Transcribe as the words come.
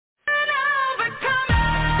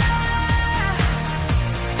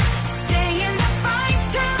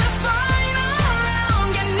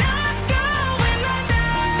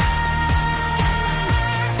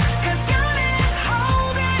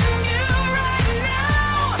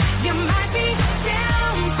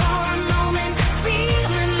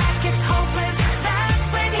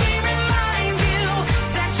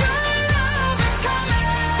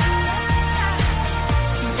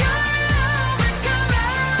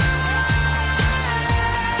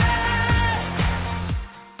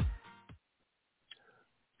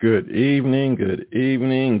Good evening, good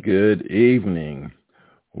evening, good evening.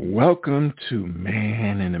 Welcome to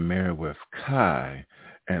Man in the Mirror with Kai.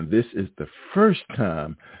 And this is the first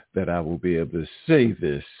time that I will be able to say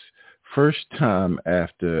this. First time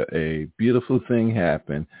after a beautiful thing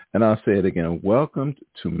happened. And I'll say it again. Welcome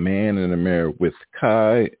to Man in the Mirror with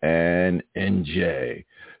Kai and NJ.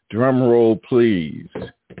 Drum roll, please.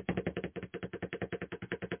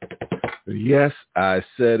 Yes, I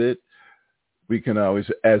said it. We can always,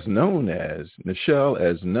 as known as Nichelle,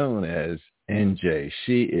 as known as NJ.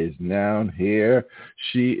 She is now here.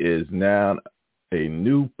 She is now a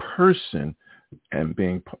new person and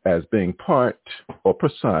being part or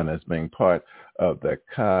persona as being part of the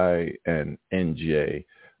Kai and NJ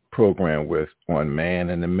program with on Man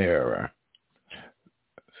in the Mirror.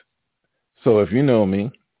 So if you know me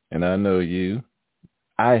and I know you,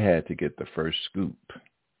 I had to get the first scoop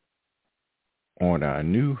on our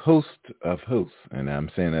new host of hosts. And I'm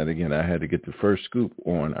saying that again. I had to get the first scoop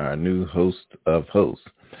on our new host of hosts.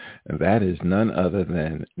 And that is none other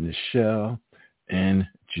than Nichelle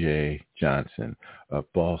N.J. Johnson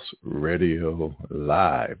of Boss Radio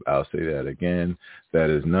Live. I'll say that again. That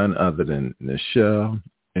is none other than Nichelle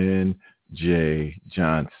N.J.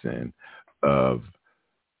 Johnson of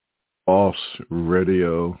Boss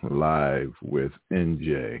Radio Live with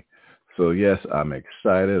NJ. So, yes, I'm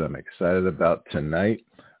excited. I'm excited about tonight.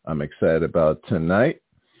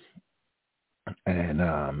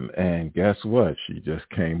 And guess what? She just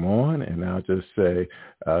came on, and I'll just say,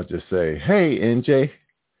 hey, NJ.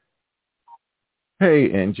 Hey,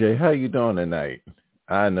 NJ, how you doing tonight?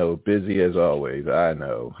 I know, busy as always. I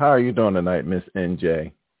know. How are you doing tonight, Miss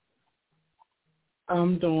NJ?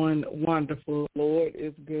 I'm doing wonderful. Lord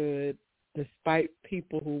is good, despite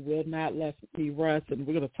people who will not let me rest, and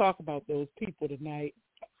we're going to talk about those people tonight.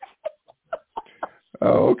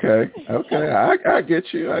 Oh, okay. I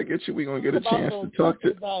get you. We're going to get a chance to talk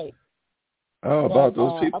to tonight. About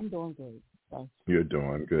those people. I'm doing good. Thanks. You're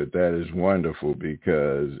doing good. That is wonderful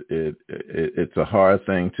because it's a hard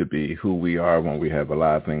thing to be who we are when we have a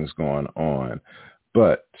lot of things going on,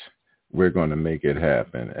 but we're going to make it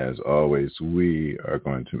happen. As always, we are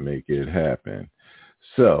going to make it happen.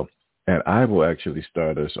 So, and I will actually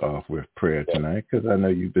start us off with prayer tonight because I know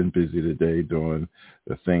you've been busy today doing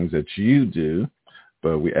the things that you do,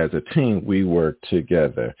 but we, as a team, we work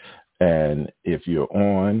together. And if you're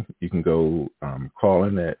on, you can go call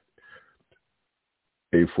in at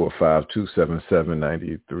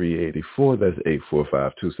 845-277-9384. That's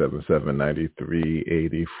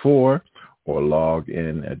 845-277-9384. Or log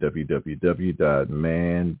in at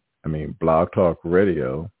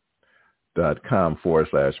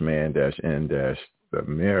blogtalkradio.com/man-n-the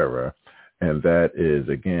mirror. And that is,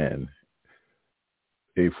 again,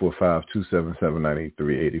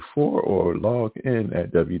 845-277-9384, or log in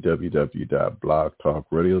at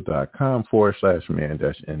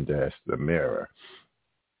www.blogtalkradio.com/man-n-the mirror.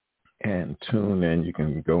 And tune in. You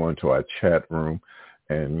can go into our chat room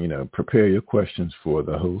and, prepare your questions for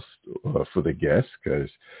the host or for the guest, because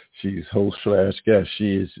she's host/guest.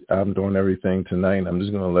 I'm doing everything tonight. I'm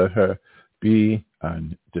just going to let her be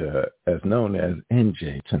as known as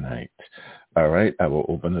NJ tonight. All right. I will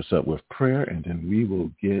open this up with prayer, and then we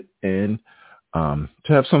will get in to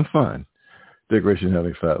have some fun. Dear gracious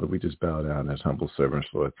Heavenly Father, we just bow down as humble servants,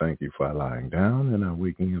 Lord. Thank you for our lying down and our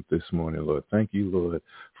waking up this morning, Lord. Thank you, Lord,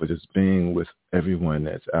 for just being with everyone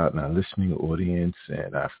that's out in our listening audience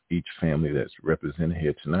and each family that's represented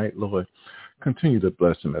here tonight, Lord. Continue to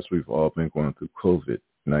bless them as we've all been going through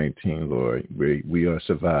COVID-19, Lord. We are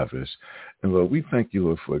survivors. And, Lord, we thank you,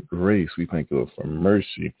 Lord, for grace. We thank you, Lord, for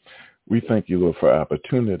mercy. We thank you, Lord, for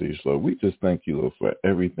opportunities, Lord. We just thank you, Lord, for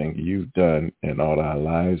everything you've done in all our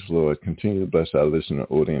lives, Lord. Continue to bless our listener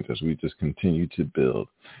audience as we just continue to build.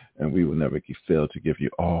 And we will never fail to give you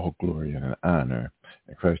all glory and honor.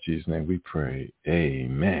 In Christ Jesus' name we pray.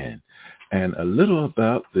 Amen. And a little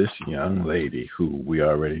about this young lady who we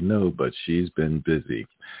already know, but she's been busy.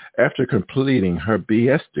 After completing her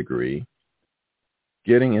BS degree,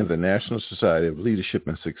 getting in the National Society of Leadership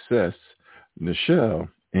and Success, Nichelle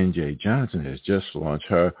N.J. Johnson has just launched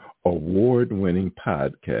her award-winning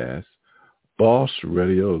podcast, Boss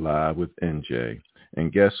Radio Live with NJ.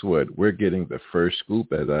 And guess what? We're getting the first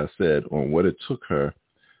scoop, as I said, on what it took to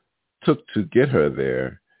get her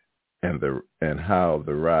there, and how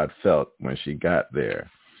the ride felt when she got there.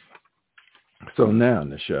 So now,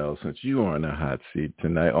 Nichelle, since you are in a hot seat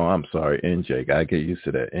tonight, NJ, I get used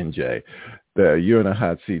to that, NJ, that you're in a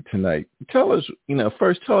hot seat tonight. Tell us,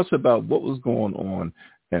 first tell us about what was going on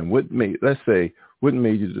and what made, let's say, what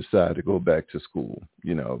made you decide to go back to school?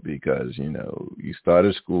 Because, you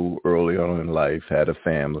started school early on in life, had a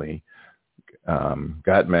family,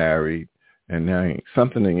 got married, and now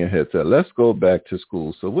something in your head said, let's go back to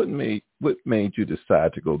school. So what made you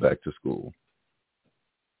decide to go back to school?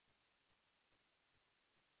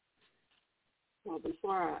 Well,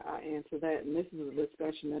 before I answer that, and this is a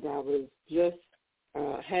discussion that I was just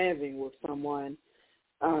having with someone,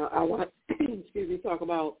 I want to talk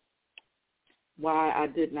about why I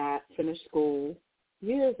did not finish school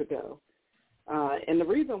years ago. And the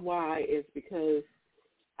reason why is because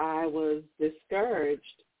I was discouraged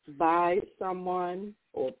by someone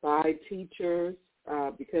or by teachers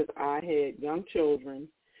because I had young children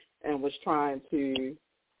and was trying to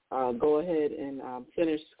go ahead and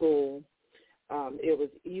finish school. It was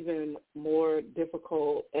even more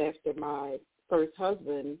difficult after my first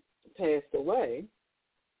husband passed away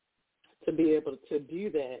to be able to do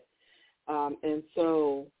that. And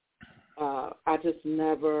so I just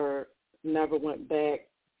never went back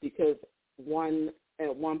because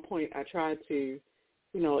at one point I tried to,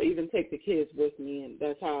 even take the kids with me, and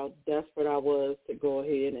that's how desperate I was to go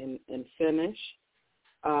ahead and finish.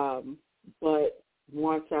 But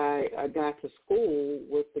once I got to school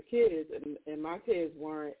with the kids, and my kids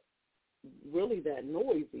weren't really that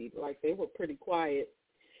noisy, like they were pretty quiet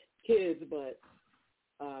kids, but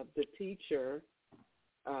the teacher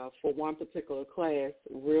for one particular class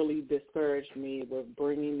really discouraged me with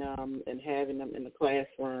bringing them and having them in the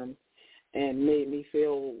classroom, and made me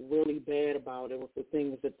feel really bad about it with the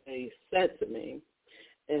things that they said to me.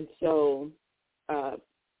 And so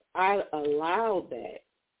I allowed that,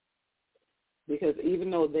 because even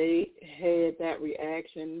though they had that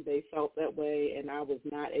reaction, they felt that way, and I was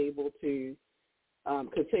not able to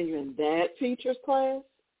continue in that teacher's class,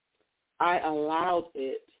 I allowed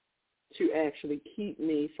it to actually keep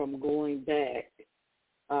me from going back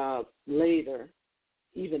later,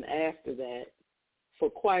 even after that. For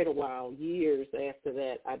quite a while, years after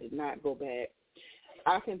that, I did not go back.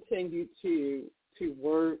 I continued to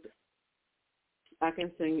work. I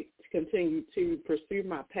continued to pursue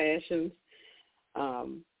my passions. I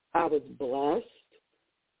was blessed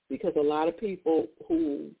because a lot of people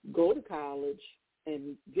who go to college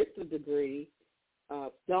and get the degree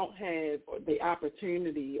don't have the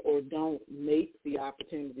opportunity or don't make the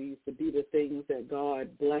opportunities to do the things that God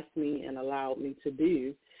blessed me and allowed me to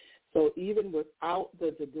do. So even without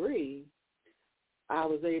the degree, I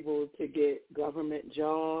was able to get government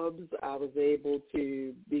jobs. I was able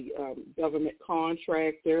to be a government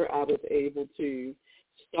contractor. I was able to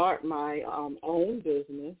start my own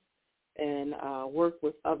business and work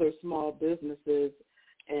with other small businesses.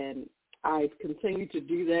 And I've continued to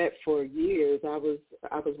do that for years. I was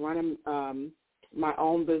running my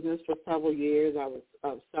own business for several years. I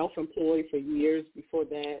was self-employed for years before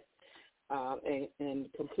that. And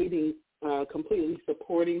completely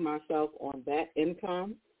supporting myself on that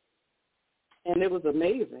income. And it was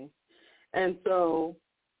amazing. And so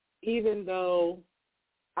even though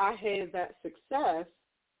I had that success,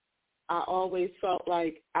 I always felt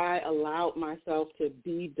like I allowed myself to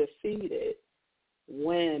be defeated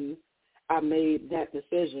when I made that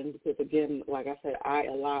decision, because, again, like I said, I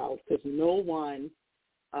allowed, because no one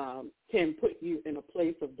can put you in a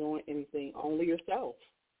place of doing anything, only yourself.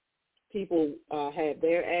 People have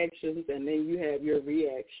their actions, and then you have your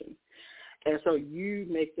reaction. And so you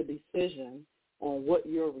make the decision on what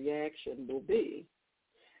your reaction will be.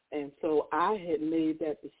 And so I had made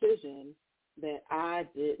that decision that I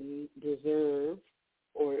didn't deserve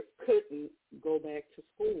or couldn't go back to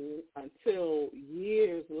school until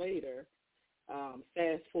years later,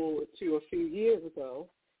 fast forward to a few years ago,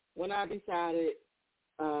 when I decided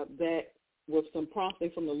that with some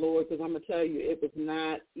prompting from the Lord, because I'm going to tell you, it was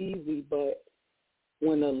not easy, but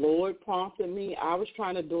when the Lord prompted me, I was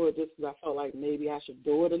trying to do it just because I felt like maybe I should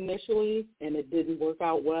do it initially, and it didn't work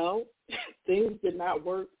out well. Things did not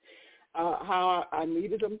work how I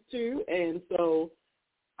needed them to, and so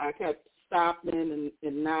I kept stopping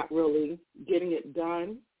and not really getting it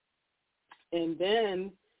done. And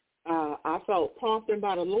then I felt prompted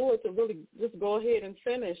by the Lord to really just go ahead and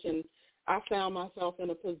finish, and I found myself in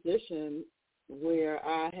a position where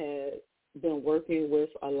I had been working with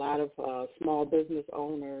a lot of small business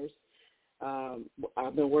owners.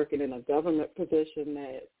 I've been working in a government position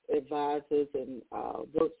that advises and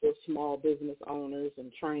works with small business owners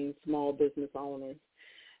and trains small business owners,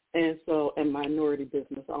 and minority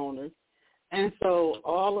business owners. And so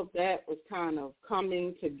all of that was kind of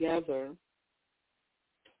coming together.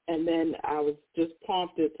 And then I was just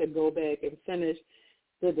prompted to go back and finish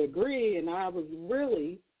the degree, and I was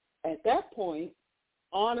really, at that point,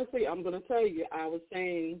 honestly, I'm going to tell you, I was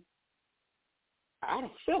saying, I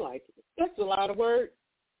don't feel like it. That's a lot of work.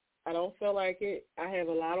 I don't feel like it. I have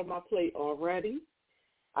a lot on my plate already.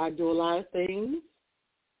 I do a lot of things.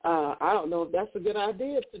 I don't know if that's a good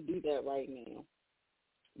idea to do that right now.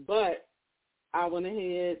 But I went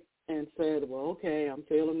ahead and said, well, okay, I'm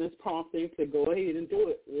feeling this prompting to go ahead and do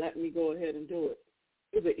it. Let me go ahead and do it.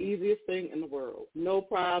 It's the easiest thing in the world. No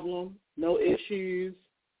problem, no issues,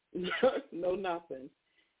 no nothing.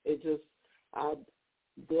 It just, I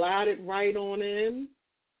glided right on in,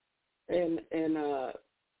 and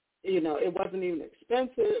it wasn't even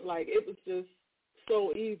expensive. Like, it was just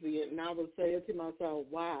so easy. And I was saying to myself,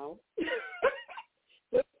 wow,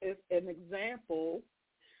 this is an example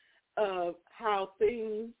of how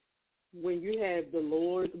things, when you have the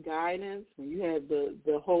Lord's guidance, when you have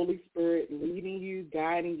the Holy Spirit leading you,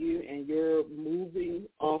 guiding you, and you're moving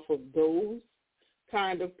off of those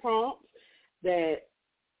kind of prompts, that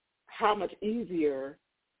how much easier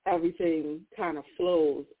everything kind of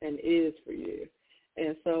flows and is for you.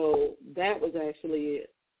 And so that was actually,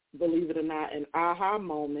 believe it or not, an aha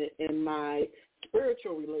moment in my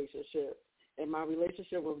spiritual relationship and my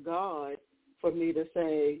relationship with God, for me to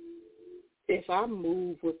say, if I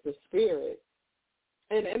move with the Spirit,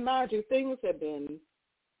 and mind you, things have been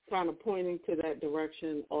kind of pointing to that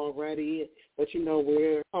direction already, but,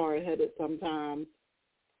 we're hard-headed sometimes,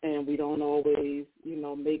 and we don't always,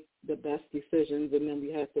 make the best decisions, and then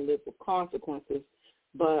we have to live with consequences.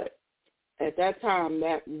 But at that time,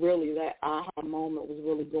 that aha moment was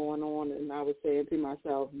really going on, and I was saying to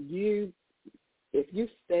myself, if you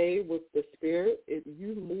stay with the Spirit, if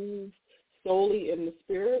you move solely in the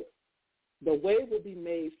Spirit, the way will be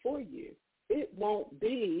made for you. It won't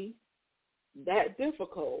be that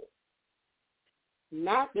difficult.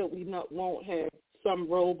 Not that we won't have some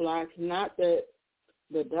roadblocks, not that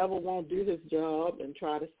the devil won't do his job and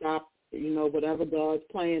try to stop, whatever God's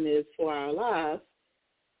plan is for our lives,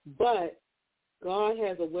 but God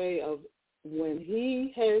has a way of, when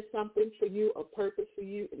he has something for you, a purpose for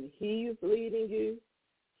you, and he's leading you,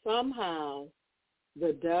 somehow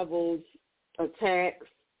the devil's attacks,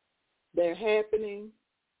 they're happening,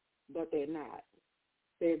 but they're not.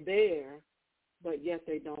 They're there, but yet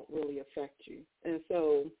they don't really affect you. And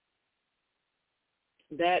so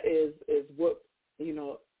that is what,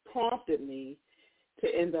 prompted me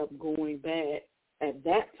to end up going back at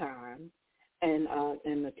that time and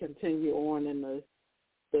to continue on in the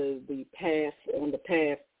path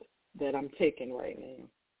that I'm taking right now.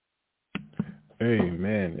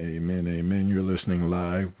 Amen, amen, amen. You're listening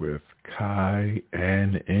live with Kai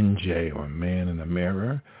and NJ on Man in the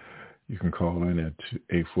Mirror. You can call in at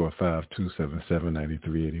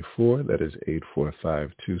 845-277-9384. That is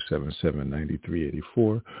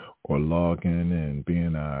 845-277-9384. Or log in and be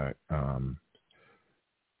in our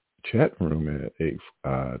chat room at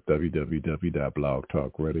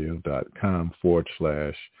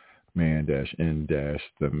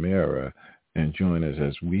www.blogtalkradio.com/man-in-the mirror. And join us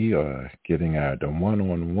as we are getting the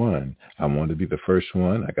one-on-one. I want to be the first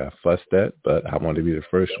one. I got fussed at, but I want to be the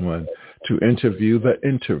first one to interview the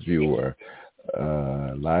interviewer.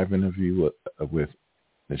 Live interview with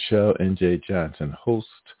Nichelle N.J. Johnson, host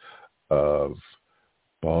of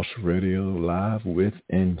Boss Radio Live with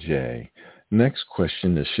NJ. Next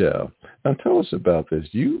question, Nichelle. Now tell us about this.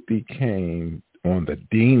 You became on the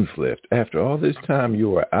Dean's List. After all this time you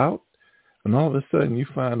were out, and all of a sudden you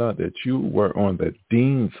find out that you were on the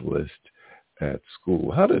Dean's List at school.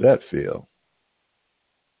 How did that feel?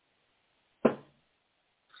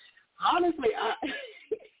 Honestly,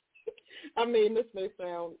 I mean, this may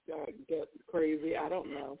sound get crazy. I don't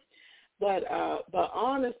know. But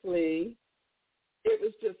honestly, it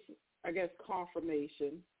was just, I guess,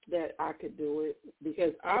 confirmation that I could do it,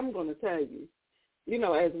 because I'm going to tell you,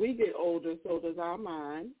 as we get older, so does our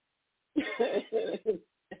mind and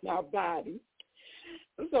our body.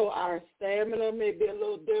 So our stamina may be a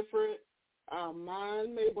little different. Our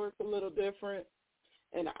mind may work a little different.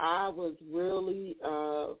 And I was really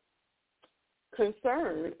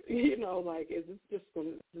concerned, like, is this just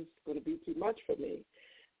going to be too much for me?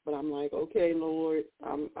 But I'm like, okay, Lord,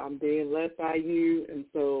 I'm being led by you, and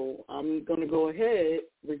so I'm going to go ahead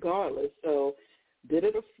regardless. So did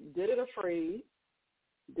it afraid,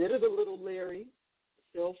 did it a little leery,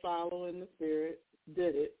 still following the Spirit,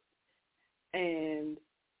 did it. And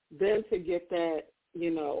then to get that,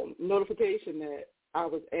 notification that I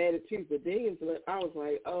was added to the Dean's List, I was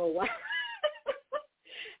like, oh, wow.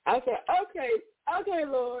 I said, okay,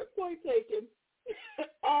 Lord, point taken.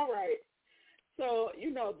 All right. So,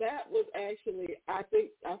 that was actually, I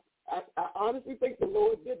think, I honestly think the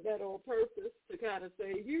Lord did that on purpose to kind of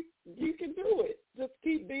say, you can do it. Just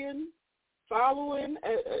keep following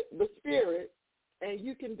the Spirit, and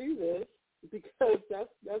you can do this because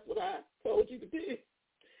that's what I told you to do.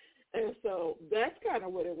 And so that's kind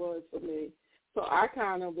of what it was for me. So I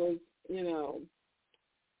kind of was,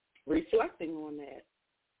 reflecting on that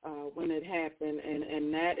when it happened,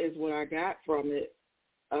 and that is what I got from it,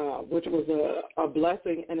 which was a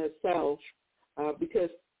blessing in itself, because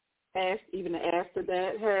even after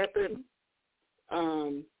that happened,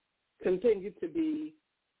 continued to be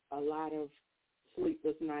a lot of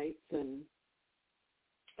sleepless nights, and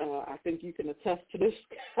I think you can attest to this.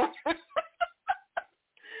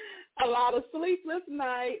 A lot of sleepless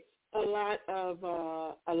nights, a lot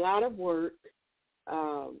of work.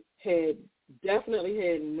 Definitely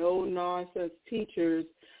had no nonsense teachers.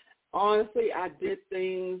 Honestly, I did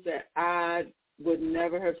things that I would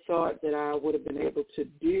never have thought that I would have been able to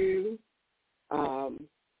do.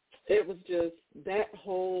 It was just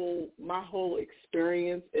my whole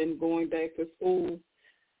experience in going back to school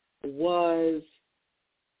was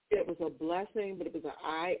a blessing, but it was an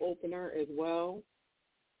eye-opener as well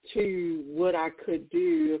to what I could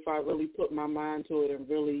do if I really put my mind to it and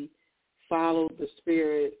really followed the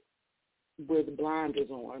Spirit with blinders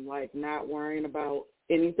on, like not worrying about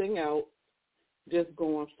anything else, just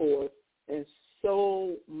going forth. And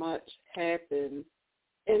so much happened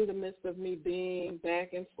in the midst of me being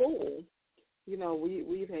back in school.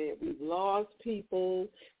 We've lost people.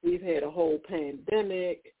 We've had a whole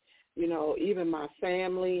pandemic. Even my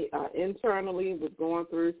family internally was going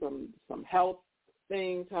through some health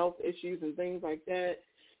issues and things like that.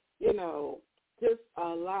 Just a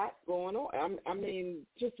lot going on. I mean,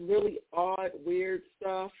 just really odd, weird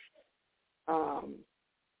stuff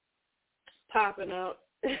popping up.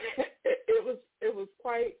 It was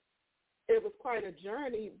quite a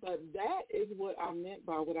journey, but that is what I meant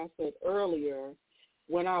by what I said earlier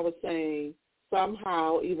when I was saying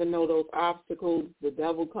somehow, even though those obstacles, the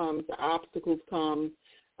devil comes, the obstacles come,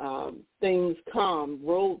 things come,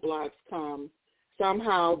 roadblocks come,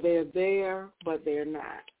 somehow they're there, but they're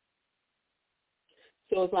not.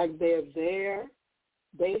 So it's like they're there,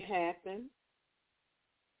 they happen,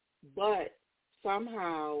 but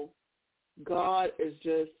somehow God is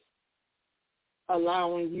just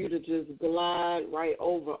allowing you to just glide right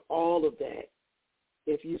over all of that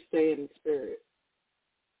if you stay in the Spirit.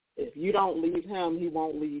 If you don't leave him, he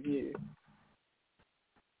won't leave you.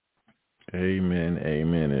 Amen,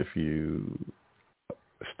 amen. If you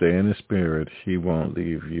stay in the Spirit, he won't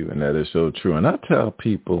leave you, and that is so true. And I tell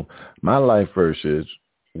people, my life verse is,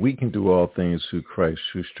 we can do all things through Christ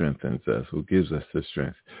who strengthens us, who gives us the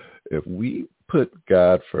strength. If we put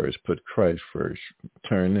God first, put Christ first,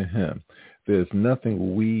 turn to him, there's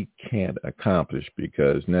nothing we can't accomplish,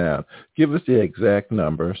 because now, give us the exact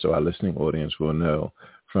number so our listening audience will know,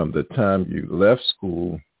 from the time you left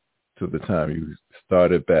school to the time you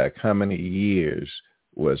started back, how many years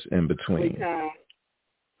was in between?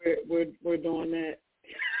 We're doing that.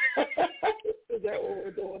 Is that what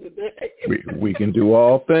we're doing today? we can do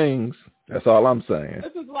all things. That's all I'm saying.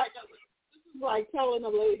 This is like telling a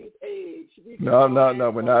lady's age. No.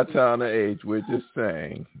 We're not telling the age. We're just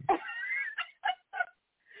saying.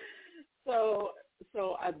 So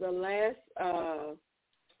the last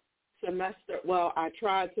semester, well, I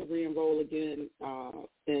tried to re-enroll again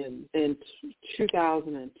in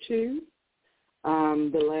 2002.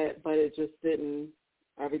 But it just didn't.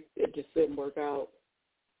 It just didn't work out.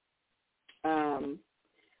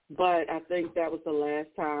 But I think that was the last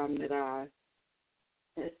time that I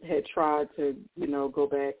had tried to, go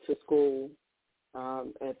back to school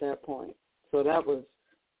at that point. So that was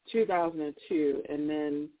 2002. And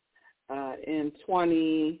then in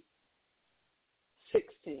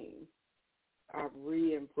 2016, I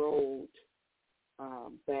re-enrolled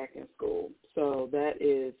back in school. So that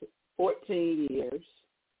is 14 years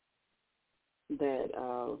that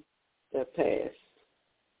passed.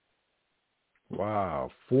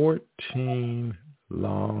 Wow, 14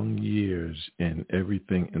 long years and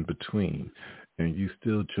everything in between. And you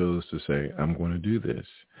still chose to say, I'm going to do this.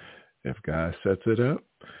 If God sets it up,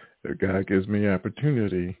 if God gives me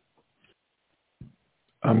opportunity,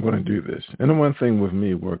 I'm going to do this. And the one thing with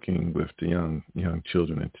me working with the young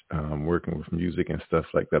children and working with music and stuff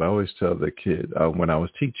like that, I always tell the kids, when I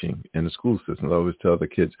was teaching in the school system, I always tell the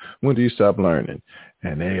kids, when do you stop learning?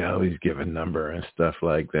 And they always give a number and stuff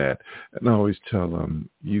like that. And I always tell them,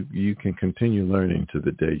 you can continue learning to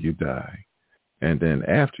the day you die. And then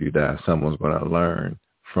after you die, someone's going to learn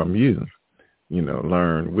from you,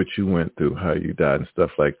 learn what you went through, how you died and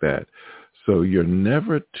stuff like that. So you're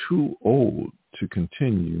never too old to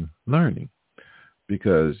continue learning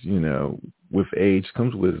because, with age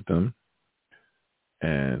comes wisdom,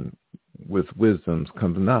 and with wisdom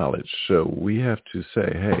comes knowledge. So we have to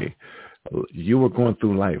say, hey, you are going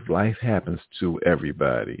through life. Life happens to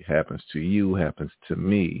everybody, happens to you, happens to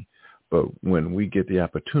me. But when we get the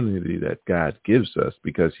opportunity that God gives us,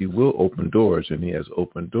 because he will open doors, and he has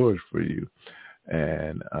opened doors for you.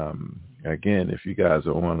 And again, if you guys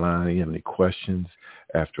are online and you have any questions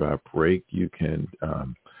after our break, you can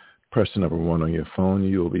press the number 1 on your phone.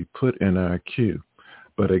 You will be put in our queue.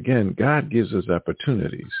 But again, God gives us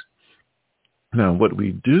opportunities. Now, what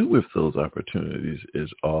we do with those opportunities is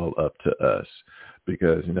all up to us.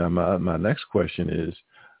 Because my next question is,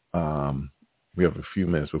 we have a few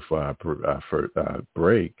minutes before our first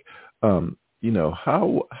break. How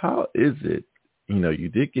is it? You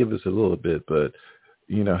did give us a little bit, but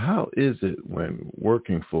how is it when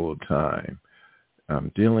working full time,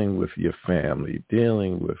 dealing with your family,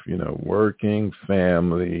 dealing with working,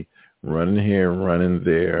 family, running here, running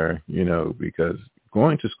there, because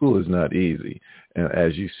going to school is not easy. And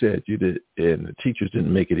as you said, you did, and the teachers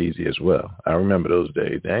didn't make it easy as well. I remember those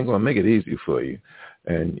days. They ain't going to make it easy for you.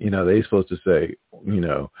 And, they supposed to say,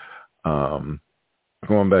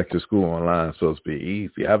 going back to school online is supposed to be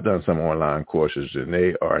easy. I've done some online courses, and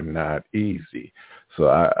they are not easy. So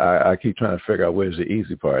I keep trying to figure out where's the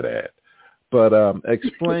easy part at. But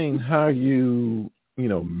explain how you,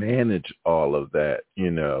 manage all of that,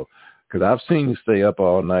 because I've seen you stay up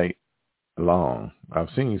all night long. I've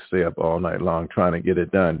seen you stay up all night long trying to get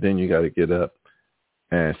it done. Then you got to get up,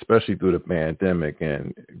 and especially through the pandemic,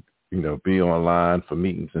 and be online for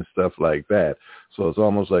meetings and stuff like that. So it's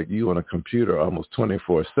almost like you on a computer almost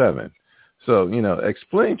 24/7. So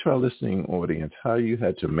explain to our listening audience how you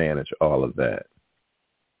had to manage all of that.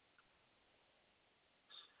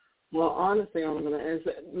 Well, honestly,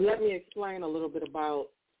 let me explain a little bit about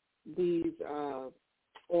these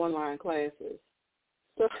online classes.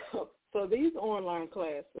 So these online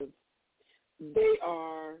classes, they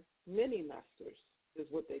are mini masters, is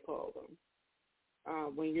what they call them,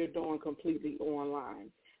 when you're doing completely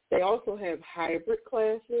online. They also have hybrid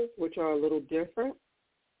classes, which are a little different,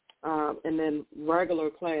 and then regular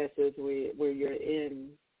classes where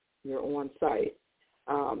you're on site.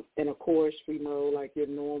 And, of course, we know, like, your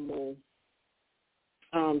normal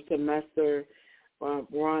semester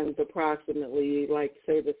runs approximately, like,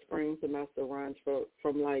 say the spring semester runs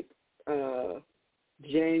from like,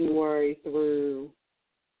 January through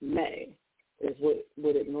May is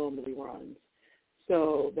what it normally runs.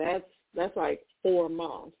 So that's like 4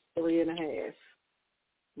 months, 3.5,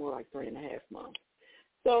 more like 3.5 months.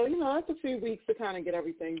 So, that's a few weeks to kind of get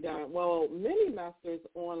everything done. Well, mini masters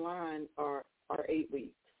online are 8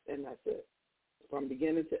 weeks, and that's it, from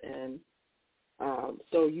beginning to end.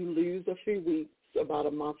 So you lose a few weeks, about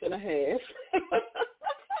a month and a half.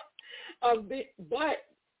 But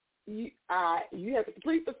you have to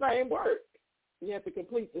complete the same work. You have to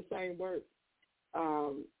complete the same work.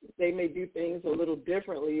 They may do things a little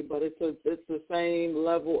differently, but it's the same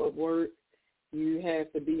level of work. You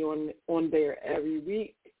have to be on there every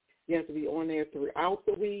week. You have to be on there throughout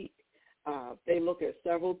the week. They look at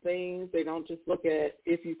several things. They don't just look at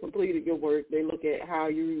if you completed your work. They look at how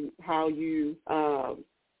you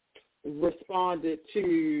responded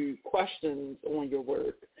to questions on your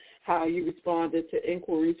work, how you responded to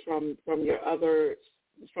inquiries from the other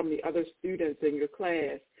students in your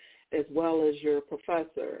class, as well as your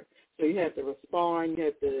professor. So you have to respond. You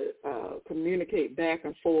have to communicate back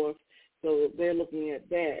and forth. So they're looking at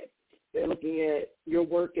that. They're looking at your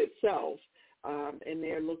work itself, and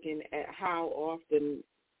they're looking at how often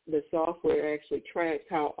the software actually tracks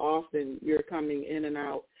how often you're coming in and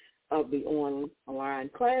out of the online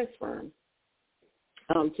classroom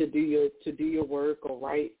to do your work or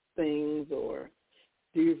write things or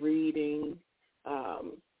do reading,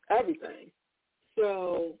 everything.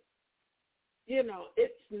 So,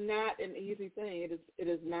 it's not an easy thing. It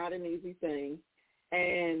is not an easy thing.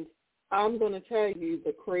 And I'm going to tell you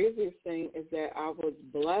the craziest thing is that I was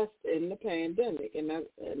blessed in the pandemic. And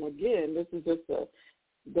again, this is just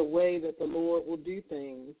the way that the Lord will do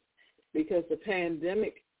things, because the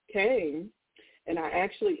pandemic came, and I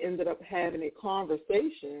actually ended up having a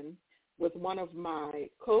conversation with one of my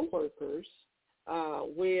coworkers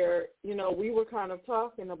where, we were kind of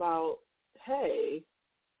talking about, hey,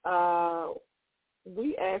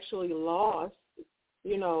 we actually lost,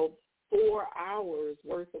 4 hours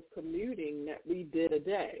worth of commuting that we did a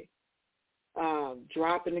day,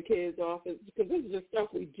 dropping the kids off, because this is just stuff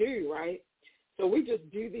we do, right? So we just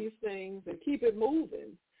do these things and keep it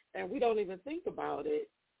moving, and we don't even think about it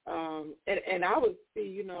And I would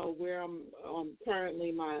see, where I'm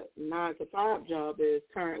currently my 9-to-5 job is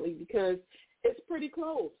currently, because it's pretty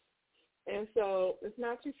close. And so it's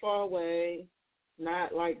not too far away,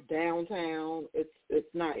 not like downtown. It's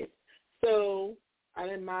nice. So I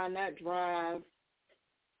didn't mind that drive.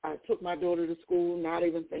 I took my daughter to school, not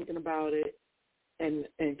even thinking about it, and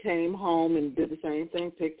came home and did the same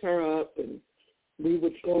thing, picked her up, and we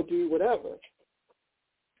would go do whatever.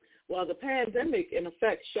 Well, the pandemic, in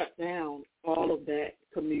effect, shut down all of that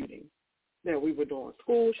commuting that we were doing.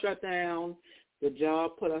 School shut down. The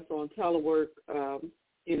job put us on telework,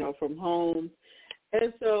 from home.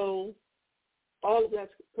 And so all of that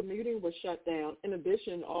commuting was shut down. In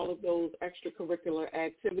addition, all of those extracurricular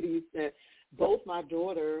activities that both my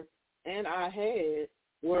daughter and I had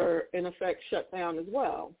were, in effect, shut down as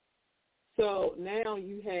well. So now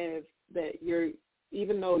you have that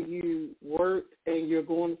even though you work and you're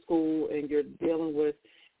going to school and you're dealing with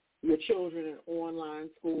your children in online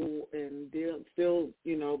school and still,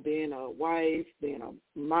 being a wife, being a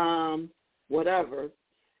mom, whatever,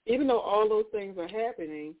 even though all those things are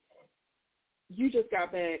happening, you just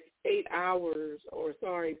got back 8 hours, 4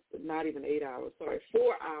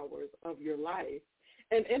 hours of your life.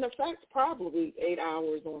 And in effect, probably 8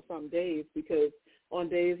 hours on some days, because on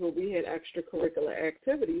days where we had extracurricular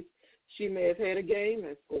activities, she may have had a game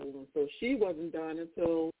at school, and so she wasn't done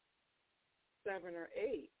until 7 or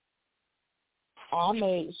 8.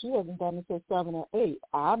 She wasn't done until 7 or 8.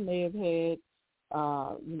 I may have had,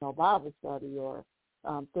 Bible study or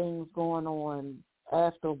things going on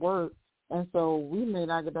after work, and so we may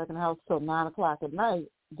not get back in the house till 9 o'clock at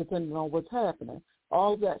night, depending on what's happening.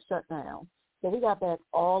 All of that shut down. So we got back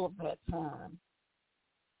all of that time.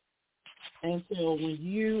 And so when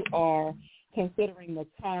you are considering the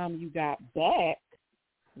time you got back,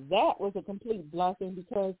 that was a complete blessing,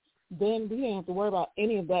 because then we didn't have to worry about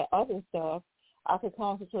any of that other stuff. I could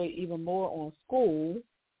concentrate even more on school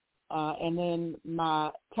and then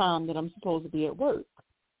my time that I'm supposed to be at work,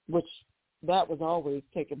 which that was always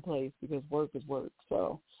taking place because work is work.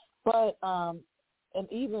 So, but and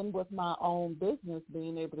even with my own business,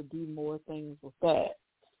 being able to do more things with that.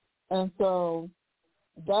 And so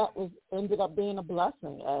that ended up being a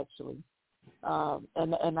blessing, actually.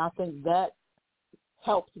 And I think that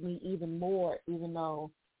helped me even more, even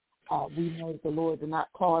though we know that the Lord did not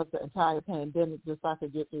cause the entire pandemic just so I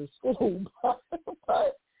could get through school. But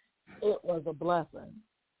it was a blessing.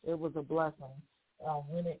 It was a blessing.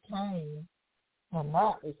 When it came in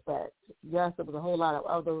that respect, yes, there was a whole lot of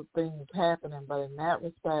other things happening, but in that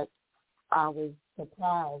respect, I was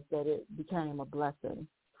surprised that it became a blessing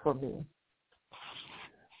for me.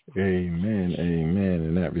 Amen, amen.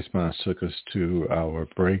 And that response took us to our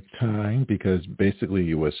break time, because basically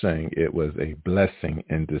you were saying it was a blessing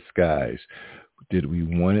in disguise. Did we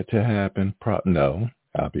want it to happen? No,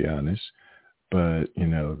 I'll be honest. But,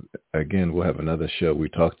 again, we'll have another show. We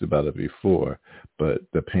talked about it before, but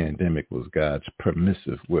the pandemic was God's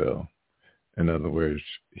permissive will. In other words,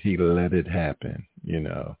 he let it happen,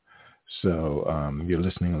 So you're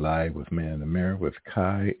listening live with Man in the Mirror with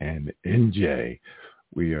Kai and NJ.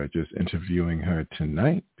 We are just interviewing her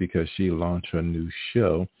tonight because she launched her new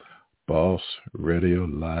show, Boss Radio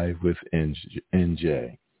Live with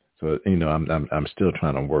NJ. So, I'm still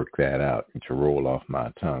trying to work that out to roll off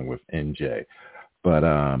my tongue with NJ. But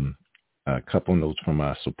a couple notes from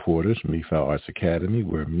our supporters, Nichelle Arts Academy,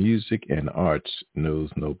 where music and arts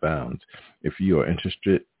knows no bounds. If you are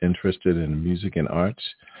interested in music and arts,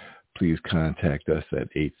 please contact us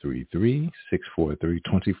at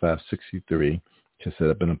 833-643-2563 to set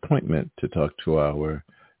up an appointment to talk to our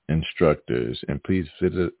instructors. And please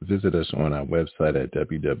visit us on our website at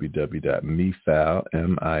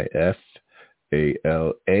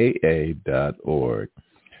www.mifalaa.org.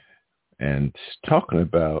 And talking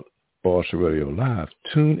about Boss Radio Live,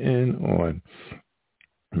 tune in on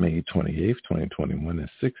May 28th, 2021 at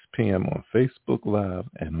 6 p.m. on Facebook Live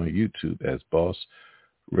and on YouTube as Boss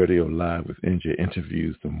Radio Live with NJ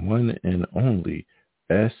interviews the one and only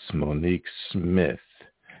S. Monique Smith.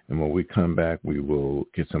 And when we come back, we will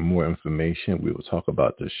get some more information. We will talk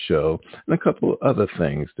about the show and a couple of other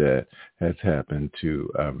things that has happened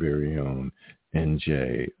to our very own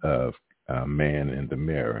NJ of Man in the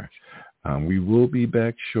Mirror. We will be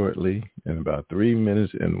back shortly in about 3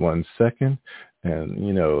 minutes and 1 second. And,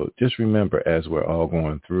 just remember, as we're all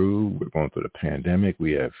going through the pandemic,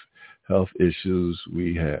 we have health issues,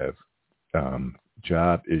 we have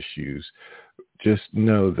job issues. Just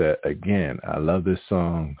know that, again, I love this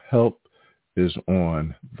song, Help is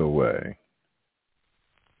on the Way.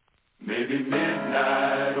 Maybe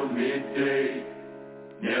midnight or midday,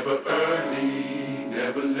 never early, never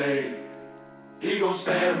never late. He gon'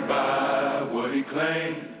 stand by what he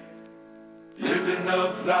claimed. Lived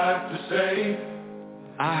enough life to say,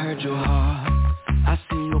 I heard your heart, I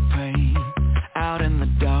see your pain. Out in the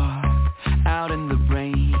dark, out in the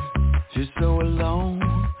rain. Feel so alone,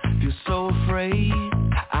 feel so afraid.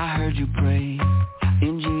 I heard you pray,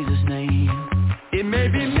 in Jesus' name. It may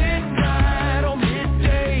be midnight or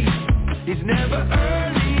midday. It's never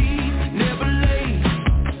early, never late.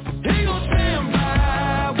 He gon' stand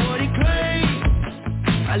by what he claimed.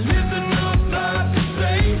 I lived enough life to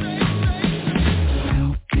say,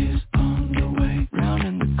 help is on the way, round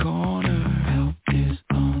in the corner. Help is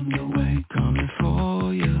on the way, coming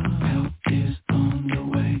for you. Help is on the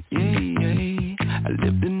way, yeah, yeah. I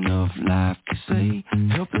lived enough life to say,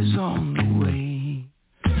 help is on the way.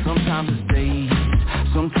 Sometimes it's days,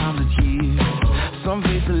 sometimes it's years. Some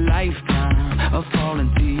face a lifetime of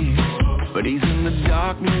falling tears. But he's in the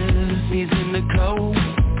darkness, he's in the cold.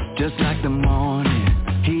 Just like the morning,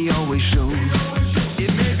 he always shows.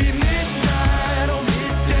 It may be midnight or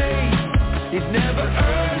midday. It's never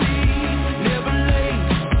early, never late.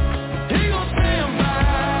 He gon' stand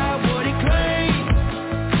by what he claimed.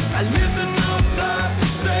 I lived enough life to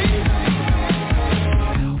say,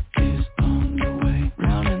 help is on the way,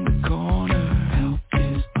 round in the corner. Help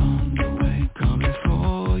is on the way, coming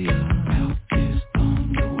for you. Help is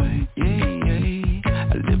on the way, yeah,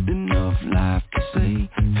 yeah. I lived enough life to say,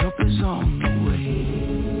 help is on the way.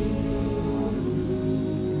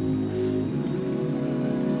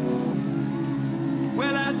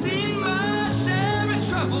 Well, I've seen my share of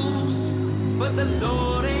troubles, but the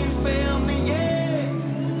Lord ain't failed me yet.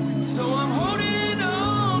 So I'm holding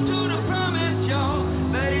on to the promise, y'all,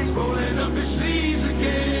 that he's rolling up his sleeves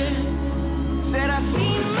again. Said I've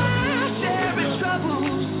seen my share of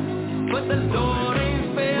troubles, but the Lord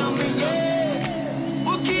ain't failed me yet.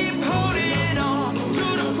 We'll keep holding on to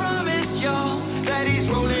the promise, y'all, that he's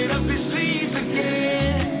rolling up his sleeves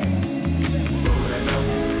again.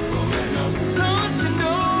 Don't you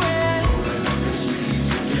know it?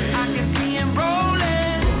 I can see him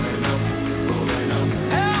rolling.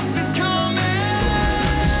 Help is coming.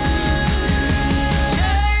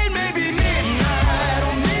 Yeah, it may be midnight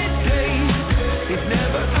or midday. It's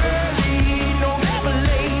never early, no, never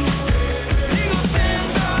late. He gon' stand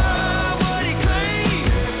by what he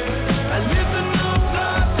claimed. I lived enough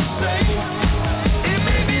life to say, it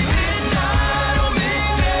may be midnight or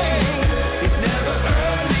midday. It's never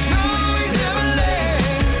early, no, it's never late.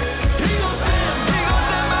 He gon' stand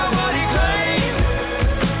by what he claimed.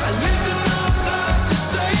 I lived enough life to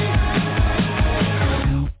say,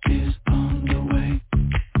 help is on the way.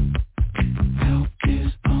 Help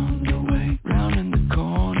is on the way, round in the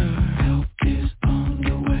corner. Help is on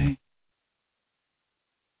the way.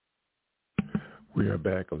 We are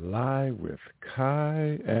back live with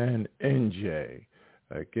Kai and NJ.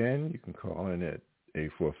 Again, you can call in at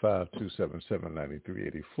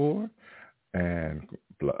 845-277-9384 and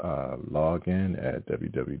log in at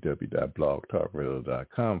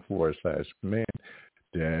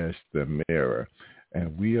www.blogtalkradio.com/man-the mirror.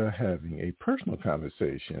 And we are having a personal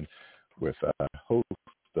conversation with our host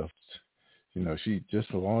of, she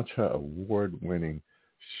just launched her award-winning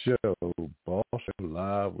show, Boss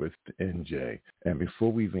Live with NJ. And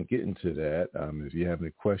before we even get into that, if you have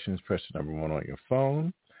any questions, press the number 1 on your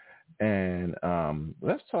phone. And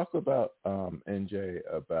let's talk about, NJ,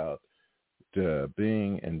 about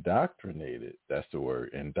being indoctrinated, that's the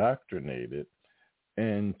word, indoctrinated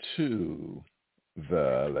into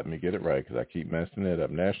the, let me get it right because I keep messing it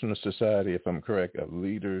up, National Society, if I'm correct, of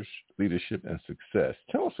Leadership and Success.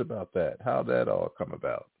 Tell us about that, how that all come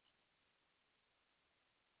about.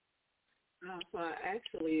 So I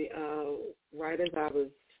actually, right as I was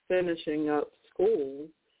finishing up school,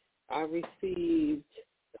 I received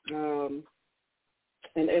an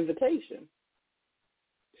invitation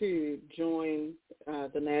to join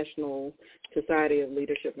the National Society of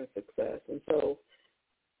Leadership and Success. And so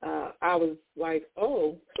I was like,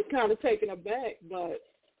 kind of taken aback, but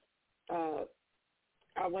I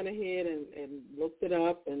went ahead and looked it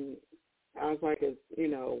up, and I was like,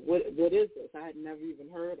 what is this? I had never even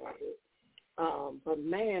heard of it. But,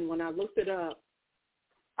 man, when I looked it up,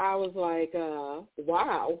 I was like,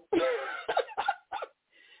 wow.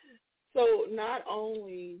 So not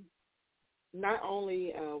only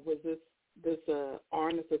was this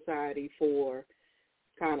honor society for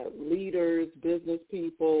kind of leaders, business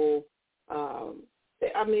people,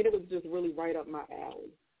 it was just really right up my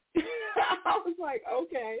alley. I was like,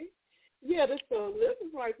 okay, yeah, this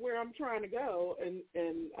is like where I'm trying to go, and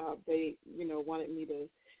they wanted me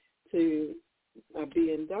to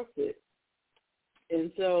be inducted,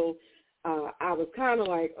 and so I was kind of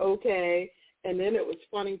like, okay. And then it was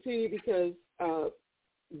funny, too, because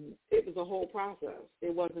it was a whole process.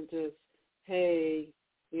 It wasn't just, hey,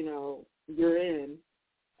 you're in.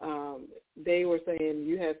 They were saying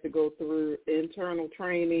you have to go through internal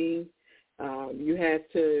training. You have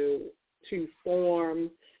to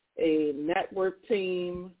form a network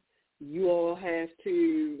team. You all have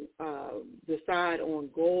to decide on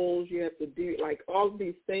goals. You have to do, like, all of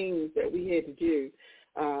these things that we had to do.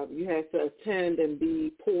 You have to attend and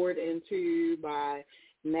be poured into by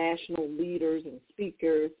national leaders and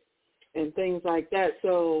speakers and things like that.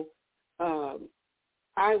 So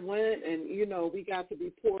I went and, we got to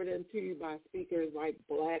be poured into by speakers like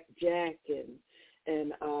Black Jack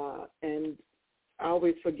and I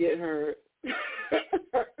always forget her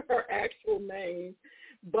her actual name,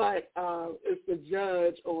 but it's the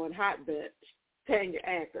judge on Hot Bench, Tanya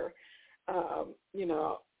Acker.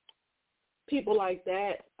 People like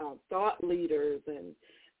that, thought leaders, and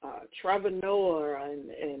Trevor Noah,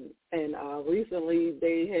 and recently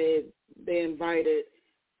they invited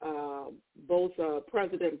both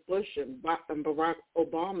President Bush and Barack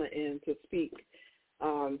Obama in to speak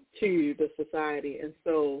to the society. And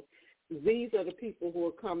so these are the people who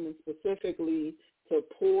are coming specifically to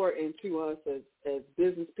pour into us as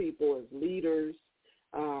business people, as leaders,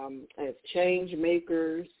 as change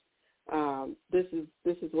makers. This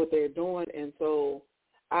is what they're doing, and so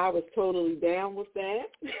I was totally down with that.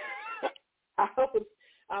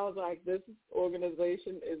 I was like, this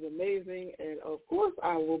organization is amazing, and of course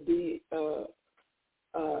I will be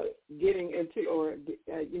getting into, or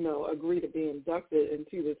agree to be inducted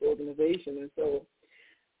into this organization, and so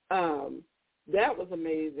that was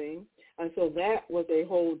amazing. And so that was a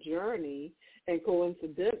whole journey, and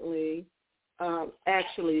coincidentally,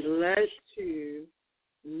 actually led to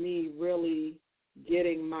me really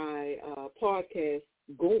getting my podcast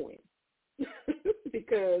going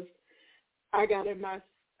because I got in my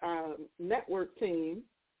network team,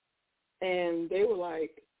 and they were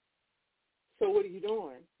like, so what are you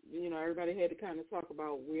doing? Everybody had to kind of talk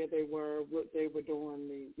about where they were, what they were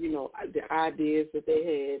doing, the ideas that they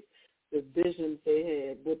had, the visions they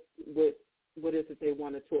had, what is it they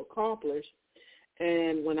wanted to accomplish.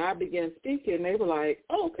 And when I began speaking, they were like,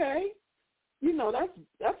 oh, okay,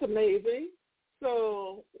 that's amazing.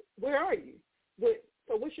 So where are you?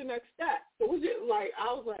 So what's your next step? So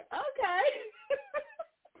I was like, okay.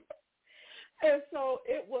 And so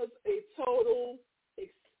it was a total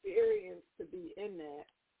experience to be in that,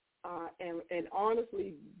 and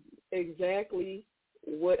honestly, exactly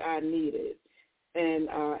what I needed. And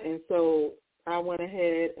so I went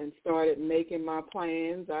ahead and started making my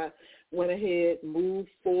plans. I went ahead, moved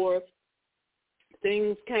forth.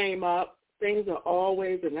 Things came up. Things are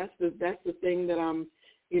always, and that's the thing that I'm,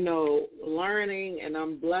 learning, and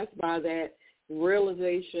I'm blessed by that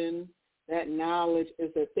realization, that knowledge, is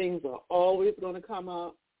that things are always going to come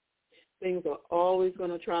up. Things are always going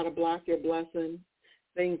to try to block your blessing.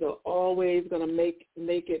 Things are always going to make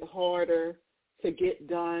it harder to get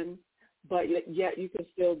done, but yet you can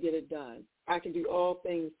still get it done. I can do all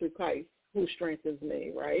things through Christ who strengthens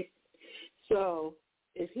me, right? So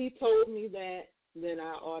if he told me that, then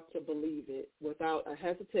I ought to believe it without a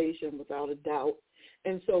hesitation, without a doubt.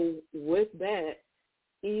 And so with that,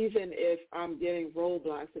 even if I'm getting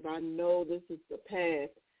roadblocks, if I know this is the path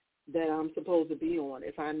that I'm supposed to be on,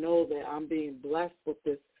 if I know that I'm being blessed with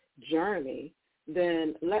this journey,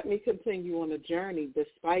 then let me continue on the journey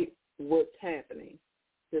despite what's happening.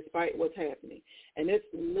 And it's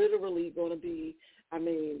literally going to be,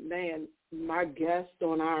 my guest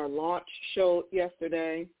on our launch show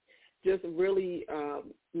yesterday just really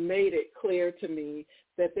made it clear to me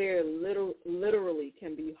that there literally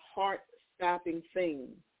can be heart-stopping things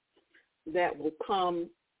that will come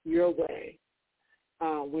your way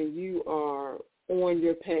when you are on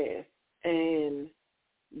your path, and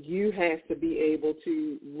you have to be able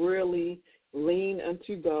to really lean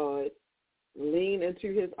into God, lean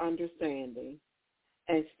into his understanding,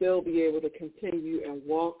 and still be able to continue and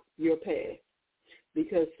walk your path,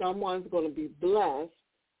 because someone's going to be blessed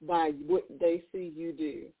by what they see you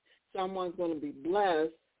do. Someone's going to be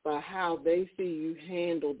blessed by how they see you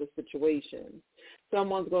handle the situation.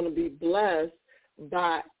 Someone's going to be blessed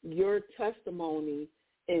by your testimony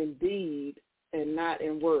in deed and not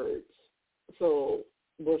in words. So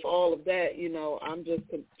with all of that, I'm just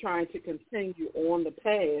trying to continue on the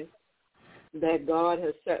path that God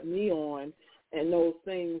has set me on, and those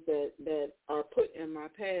things that are put in my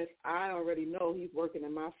path, I already know he's working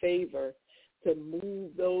in my favor to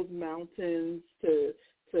move those mountains, to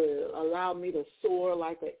allow me to soar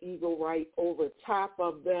like an eagle right over top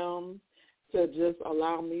of them, to just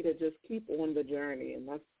allow me to just keep on the journey, and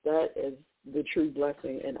that is the true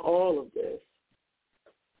blessing in all of this.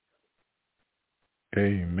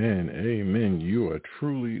 Amen. Amen. You are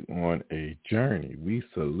truly on a journey. We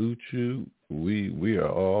salute you. We are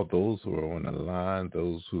all those who are on the line,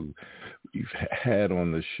 those who we've had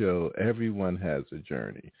on the show. Everyone has a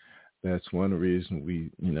journey. That's one reason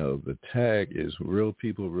the tag is real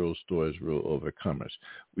people, real stories, real overcomers.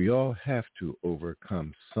 We all have to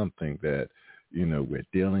overcome something that, we're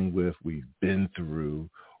dealing with, we've been through,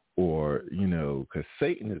 or, because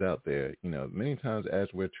Satan is out there, many times as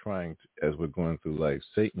we're going through life,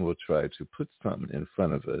 Satan will try to put something in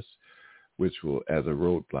front of us, which will, as a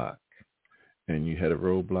roadblock. And you had a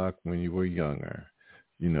roadblock when you were younger.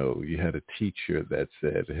 You had a teacher that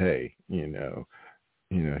said, hey,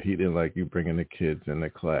 he didn't like you bringing the kids in the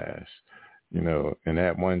class, and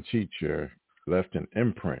that one teacher left an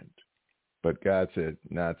imprint. But God said,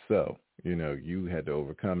 not so. You had to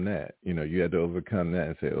overcome that. You had to overcome that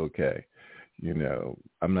and say, okay,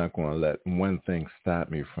 I'm not going to let one thing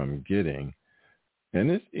stop me from getting.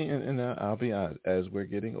 And I'll be honest, as we're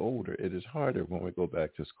getting older, it is harder when we go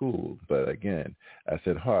back to school. But again, I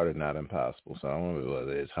said harder, not impossible. So I don't know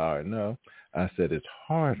whether it's hard. No, I said it's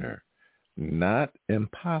harder, not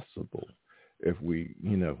impossible. If we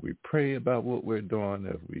pray about what we're doing,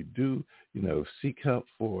 if we do, seek help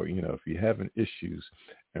for, if you're having issues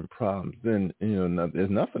and problems, then, there's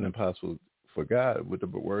nothing impossible for God. What the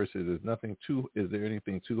word says, is there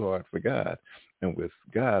anything too hard for God? And with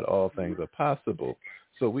God, all things are possible.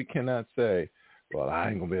 So we cannot say, well, I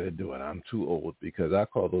ain't going to be able to do it. I'm too old, because I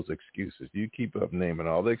call those excuses. You keep up naming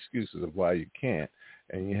all the excuses of why you can't,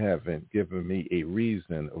 and you haven't given me a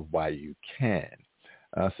reason of why you can.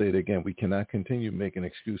 I'll say it again. We cannot continue making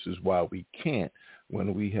excuses why we can't,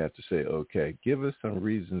 when we have to say, okay, give us some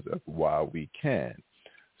reasons of why we can.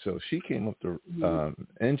 So she came up to,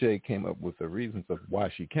 NJ came up with the reasons of why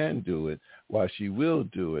she can do it, why she will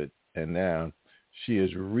do it, and now she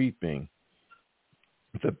is reaping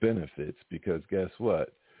the benefits, because guess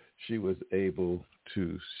what? She was able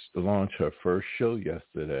to launch her first show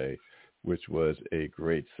yesterday, which was a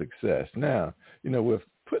great success. Now, we're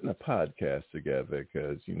putting a podcast together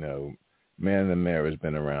because, Man in the Mirror has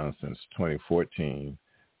been around since 2014,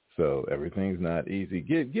 so everything's not easy.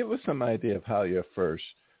 Give us some idea of how your first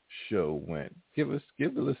show went. Give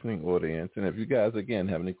the listening audience, and if you guys, again,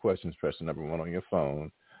 have any questions, press the number 1 on your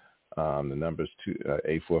phone. The number is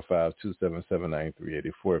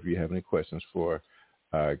 845-277-9384 if you have any questions for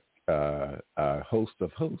our host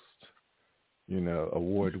of hosts,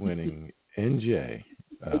 award-winning NJ,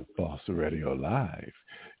 Boss Radio Live.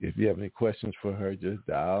 If you have any questions for her, just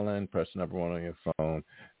dial in, press number 1 on your phone,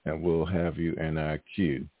 and we'll have you in our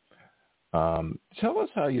queue. Tell us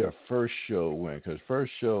how your first show went, because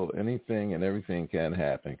first show, anything and everything can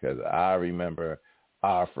happen, because I remember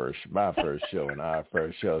my first show and our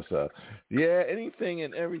first show. So, yeah, anything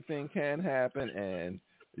and everything can happen, and,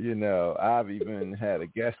 I've even had a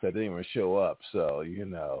guest that didn't even show up, so,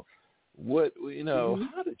 how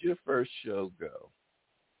did your first show go?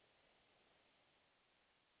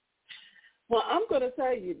 Well, I'm going to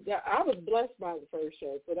tell you that I was blessed by the first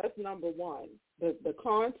show, so that's number one. The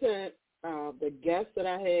content, the guest that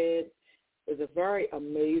I had is a very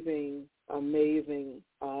amazing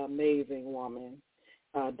woman,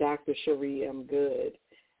 Dr. Cherie M. Good.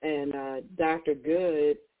 And Dr.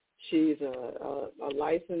 Good, she's a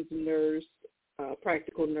licensed nurse,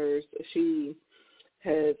 practical nurse. She's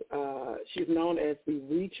known as the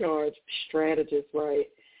recharge strategist, right?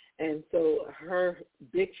 And so her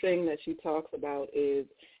big thing that she talks about is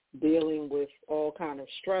dealing with all kind of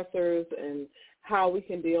stressors and how we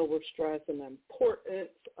can deal with stress and the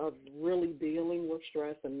importance of really dealing with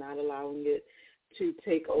stress and not allowing it to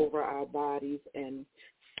take over our bodies, and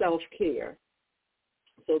self-care.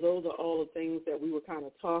 So those are all the things that we were kind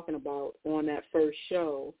of talking about on that first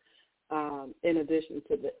show, in addition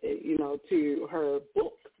to to her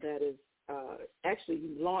book that is actually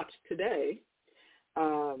launched today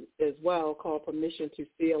as well, called Permission to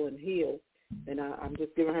Feel and Heal. And I'm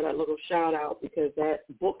just giving her that little shout out because that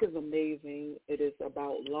book is amazing. It is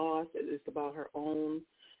about loss. It is about her own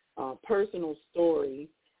personal story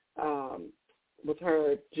with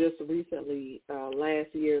her just recently,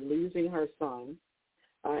 last year, losing her son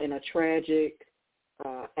in a tragic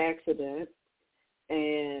accident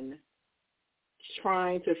and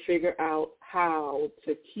trying to figure out how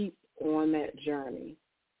to keep on that journey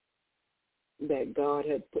that God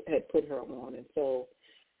had put her on. And so,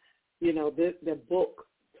 the book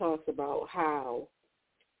talks about how,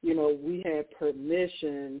 we have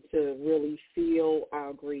permission to really feel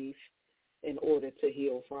our grief in order to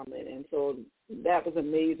heal from it. And so that was an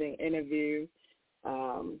amazing interview.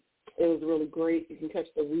 It was really great. You can catch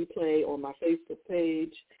the replay on my Facebook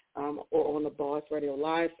page or on the Boss Radio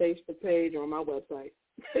Live Facebook page or on my website.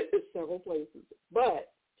 Several places.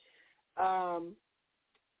 But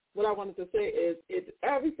what I wanted to say is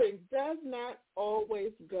everything does not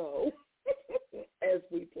always go as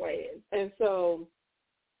we planned. And so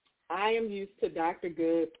I am used to Dr.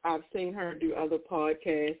 Good. I've seen her do other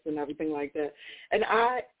podcasts and everything like that. And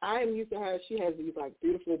I am used to her. She has these, like,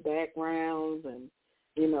 beautiful backgrounds and,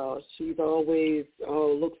 you know, she's always,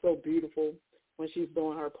 looks so beautiful when she's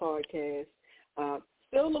doing her podcast.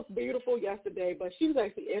 Still looked beautiful yesterday, but she was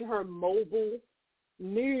actually in her mobile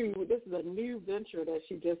this is a new venture that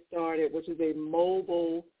she just started, which is a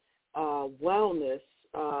mobile wellness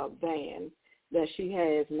van that she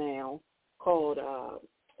has now called,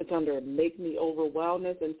 it's under Make Me Over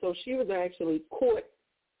Wellness. And so she was actually caught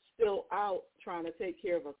still out trying to take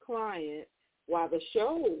care of a client while the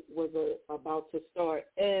show was about to start.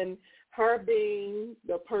 And her being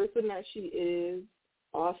the person that she is,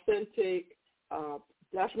 authentic,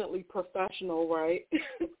 definitely professional, right?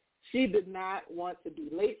 She did not want to be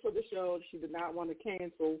late for the show. She did not want to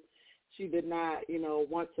cancel. She did not,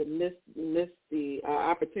 want to miss the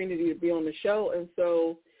opportunity to be on the show. And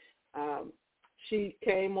so she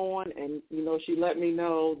came on and, she let me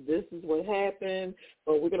know this is what happened,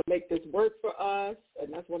 but we're going to make this work for us.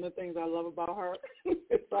 And that's one of the things I love about her.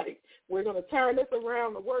 It's like, we're going to turn this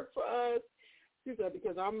around to work for us. She said,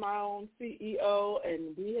 because I'm my own CEO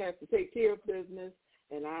and we have to take care of business.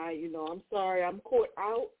 And I'm sorry I'm caught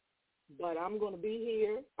out, but I'm going to be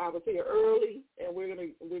here. I was here early, and we're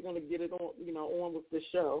gonna get it on, on with the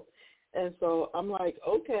show. And so I'm like,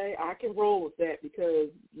 okay, I can roll with that because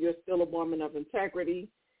you're still a woman of integrity,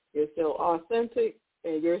 you're still authentic,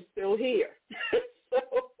 and you're still here.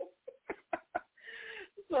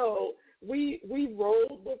 So we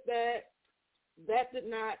rolled with that. That did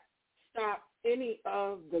not stop any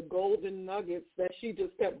of the golden nuggets that she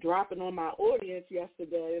just kept dropping on my audience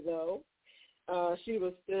yesterday, though. She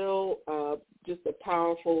was still just a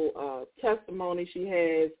powerful testimony she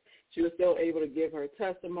has. She was still able to give her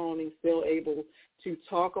testimony, still able to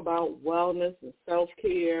talk about wellness and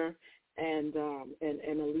self-care and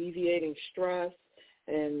alleviating stress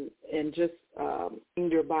and just in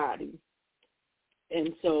your body.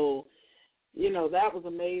 And so, that was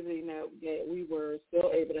amazing that we were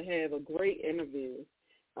still able to have a great interview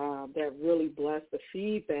that really blessed. The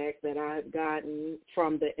feedback that I've gotten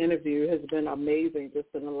from the interview has been amazing just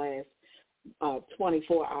in the last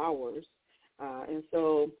 24 hours. And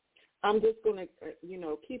so I'm just going to,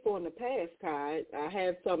 keep on the path, Kai. I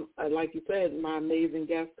have some, like you said, my amazing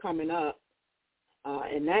guest coming up.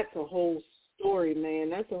 And that's a whole story, man.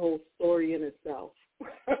 That's a whole story in itself.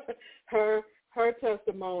 Her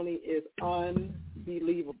testimony is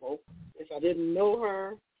unbelievable. If I didn't know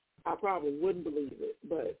her, I probably wouldn't believe it,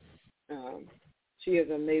 but she has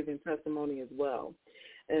an amazing testimony as well.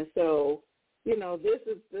 And so, this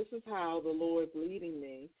is how the Lord's leading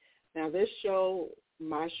me. Now, this show,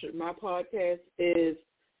 my podcast is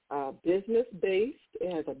business-based.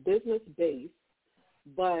 It has a business base,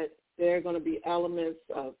 but there are going to be elements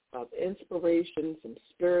of inspiration, some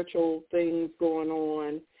spiritual things going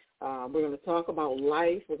on. We're going to talk about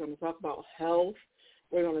life. We're going to talk about health.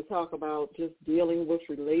 We're going to talk about just dealing with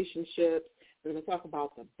relationships. We're going to talk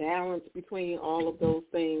about the balance between all of those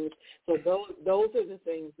things. So those are the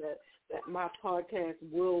things that my podcast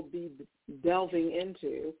will be delving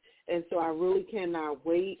into. And so I really cannot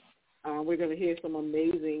wait. We're going to hear some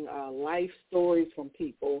amazing life stories from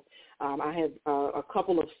people. I have a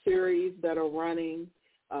couple of series that are running.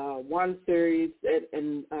 One series,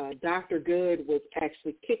 and Dr. Good was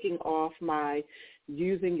actually kicking off my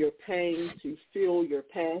Using Your Pain to Fuel Your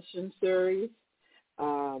Passion series,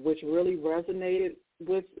 which really resonated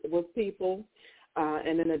with people.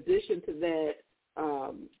 And in addition to that,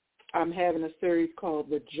 I'm having a series called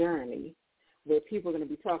The Journey, where people are going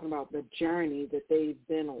to be talking about the journey that they've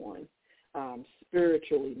been on,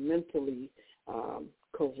 spiritually, mentally,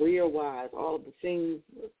 career-wise, all of the things,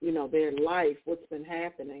 their life, what's been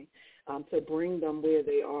happening to bring them where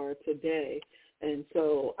they are today. And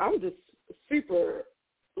so I'm just super,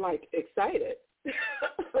 excited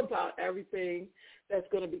about everything that's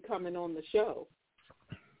going to be coming on the show.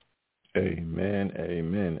 Amen,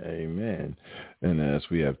 amen, amen. And as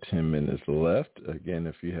we have 10 minutes left, again,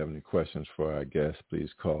 if you have any questions for our guests,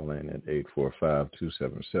 please call in at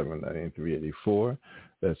 845-277-9384.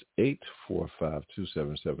 That's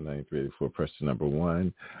 845-277-9384. Press the number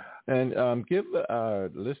 1. And give our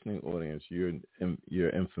listening audience your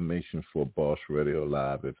information for Boss Radio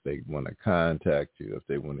Live if they want to contact you, if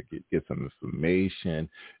they want to get some information,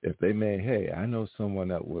 if they may, hey, I know someone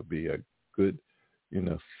that would be a good,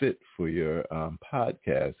 fit for your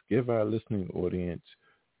podcast. Give our listening audience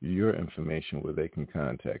your information where they can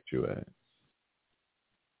contact you at.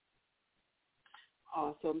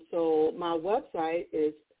 Awesome. So my website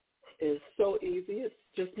is so easy. It's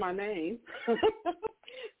just my name.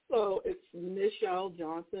 So it's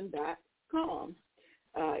NichelleJohnson.com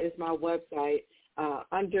is my website.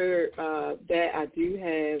 Under that, I do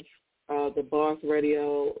have the Boss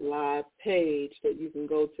Radio Live page that you can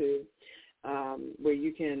go to where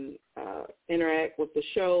you can interact with the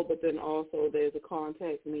show, but then also there's a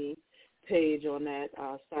Contact Me page on that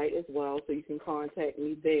site as well, so you can contact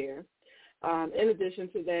me there. In addition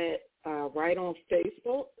to that, right on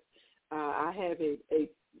Facebook, I have a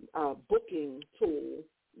booking tool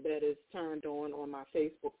that is turned on my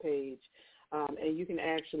Facebook page, and you can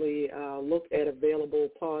actually look at available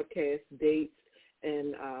podcast dates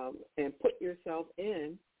and put yourself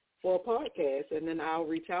in for a podcast, and then I'll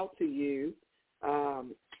reach out to you, or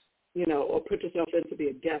put yourself in to be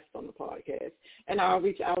a guest on the podcast, and I'll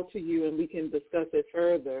reach out to you and we can discuss it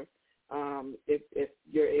further if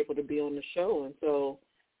you're able to be on the show. And so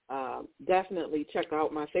definitely check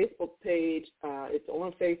out my Facebook page. It's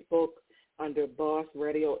on Facebook under Boss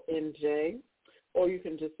Radio NJ, or you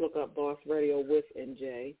can just look up Boss Radio with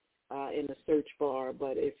NJ in the search bar.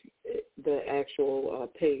 But if the actual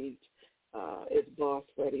page is Boss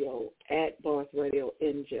Radio at Boss Radio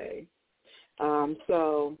NJ.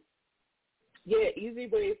 So yeah, easy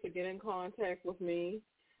ways to get in contact with me,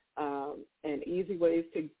 and easy ways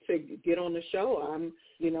to get on the show.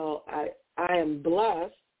 I am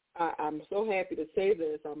blessed. I'm so happy to say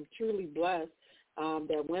this. I'm truly blessed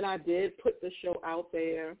that when I did put the show out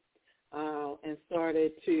there and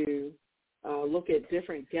started to look at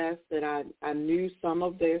different guests that I knew some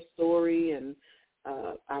of their story, and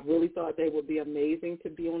I really thought they would be amazing to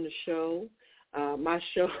be on the show. My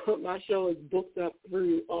show is booked up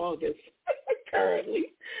through August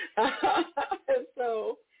currently. And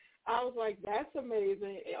so I was like, that's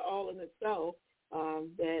amazing all in itself.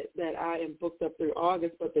 That I am booked up through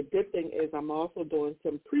August, but the good thing is I'm also doing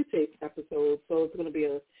some pre-tape episodes, so it's going to be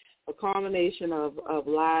a combination of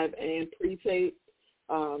live and pre-tape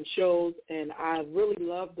shows, and I really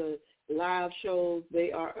love the live shows.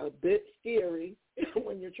 They are a bit scary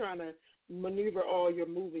when you're trying to maneuver all your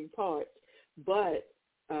moving parts, but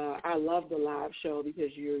I love the live show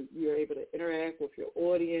because you're able to interact with your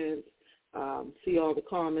audience, see all the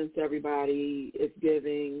comments everybody is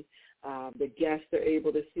giving. The guests are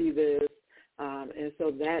able to see this, and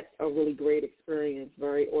so that's a really great experience,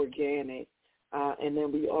 very organic. And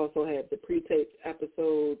then we also have the pre-taped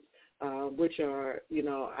episodes, which are,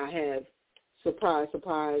 I have, surprise,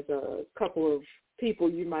 a couple of people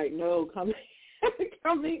you might know coming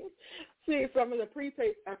see some of the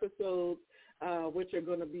pre-taped episodes, which are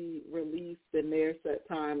going to be released in their set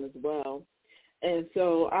time as well. And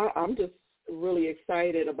so I'm just really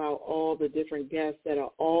excited about all the different guests that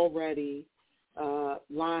are already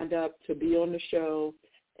lined up to be on the show,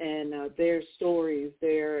 and their stories,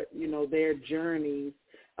 their journeys,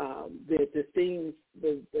 the things,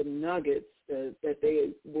 the nuggets that they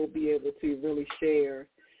will be able to really share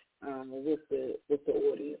with the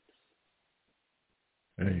audience.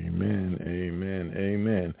 Amen.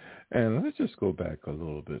 And let's just go back a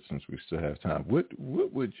little bit since we still have time. What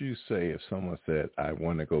would you say if someone said, I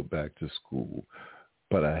want to go back to school,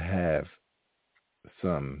 but I have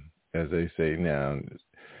some, as they say now,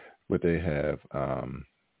 what they have,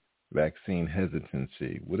 vaccine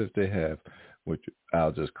hesitancy? What if they have, which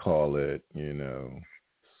I'll just call it,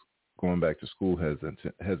 going back to school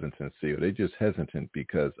hesitancy, or they just hesitant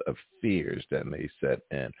because of fears that may set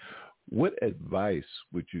in? What advice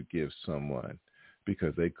would you give someone,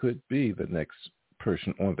 because they could be the next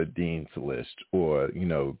person on the dean's list, or,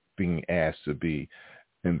 being asked to be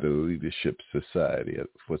in the leadership society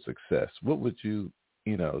for success? What would you,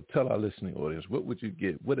 tell our listening audience,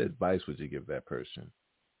 what advice would you give that person?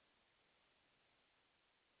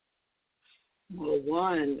 Well,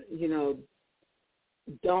 one,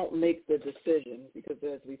 don't make the decision, because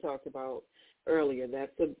as we talked about earlier,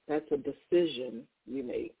 that's a decision you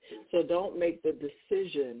make. So don't make the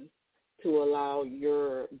decision to allow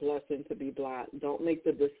your blessing to be blocked. Don't make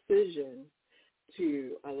the decision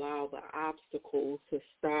to allow the obstacles to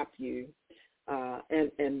stop you.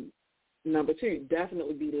 And number two,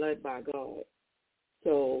 definitely be led by God.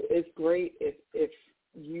 So it's great if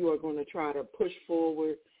you are going to try to push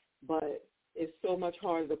forward, but it's so much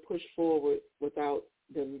harder to push forward without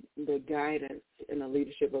the guidance and the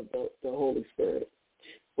leadership of the Holy Spirit.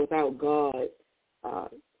 Without God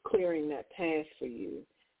clearing that path for you,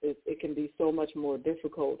 it can be so much more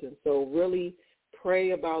difficult. And so really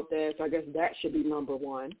pray about that. So I guess that should be number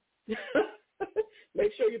one.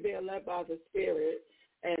 Make sure you're being led by the Spirit,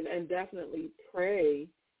 and definitely pray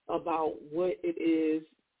about what it is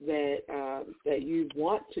that you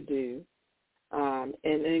want to do, and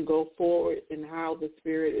then go forward in how the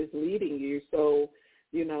Spirit is leading you. So,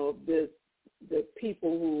 the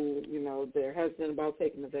people who, they're hesitant about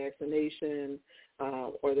taking the vaccination,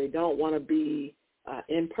 or they don't want to be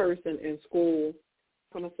in person in school,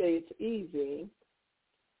 I'm going to say it's easy,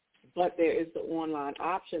 but there is the online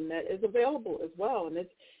option that is available as well, and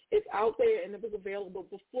it's out there, and it was available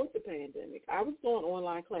before the pandemic. I was doing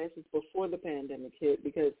online classes before the pandemic hit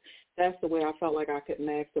because that's the way I felt like I could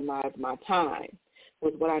maximize my time,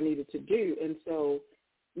 was what I needed to do. And so,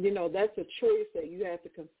 that's a choice that you have to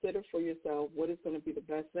consider for yourself, what is going to be the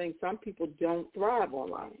best thing. Some people don't thrive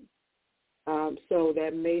online. So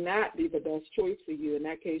that may not be the best choice for you. In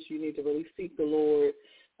that case, you need to really seek the Lord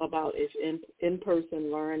about if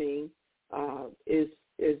in-person learning is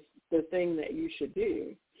the thing that you should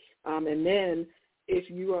do. And then if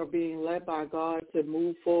you are being led by God to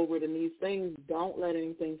move forward in these things, don't let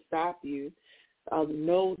anything stop you.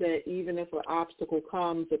 Know that even if an obstacle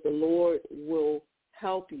comes, that the Lord will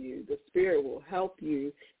help you. The Spirit will help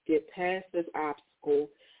you get past this obstacle.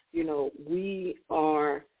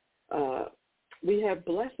 We have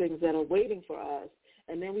blessings that are waiting for us,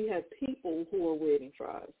 and then we have people who are waiting for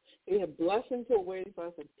us. We have blessings who are waiting for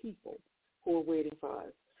us and people who are waiting for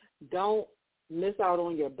us. Don't miss out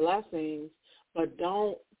on your blessings, but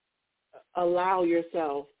don't allow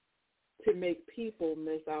yourself to make people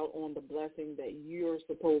miss out on the blessing that you're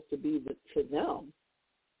supposed to be to them.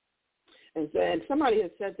 And somebody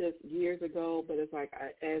had said this years ago, but it's like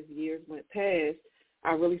as years went past,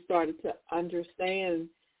 I really started to understand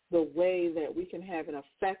the way that we can have an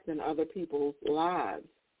effect in other people's lives.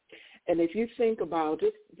 And if you think about,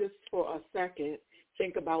 just for a second,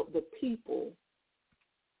 think about the people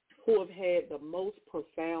who have had the most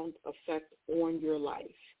profound effect on your life,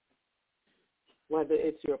 whether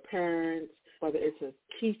it's your parents, whether it's a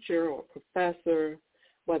teacher or professor,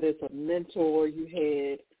 whether it's a mentor you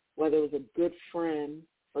had, whether it was a good friend,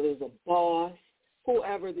 whether it was a boss,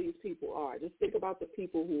 whoever these people are. Just think about the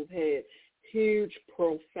people who've had huge,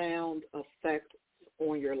 profound effects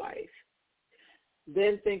on your life.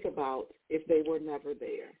 Then think about if they were never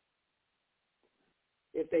there.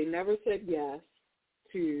 If they never said yes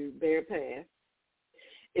to their path,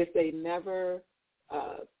 if they never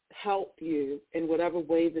helped you in whatever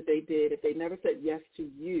way that they did, if they never said yes to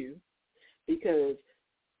you because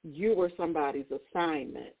you were somebody's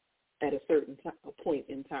assignment at a certain point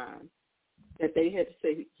in time, that they had to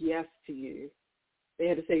say yes to you. They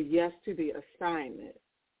had to say yes to the assignment.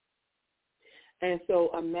 And so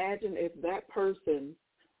imagine if that person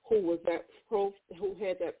who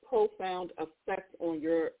had that profound effect on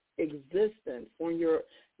your existence, on your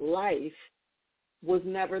life, was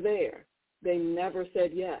never there. They never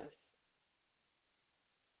said yes.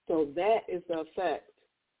 So that is the effect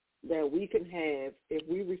that we can have if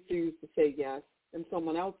we refuse to say yes in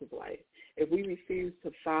someone else's life. If we refuse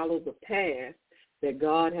to follow the path that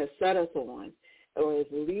God has set us on or is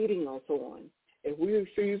leading us on, if we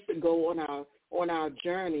refuse to go on our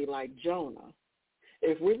journey like Jonah,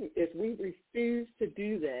 if we refuse to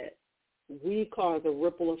do that, we cause a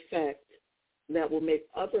ripple effect that will make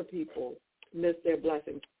other people miss their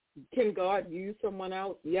blessings. Can God use someone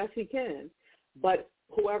else? Yes, he can. But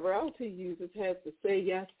whoever else he uses has to say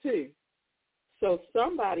yes too. So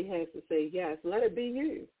somebody has to say yes. Let it be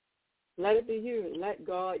you. Let it be you. Let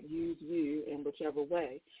God use you in whichever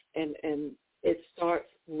way. And it starts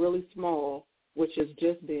really small, which is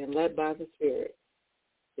just being led by the Spirit.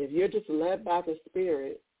 If you're just led by the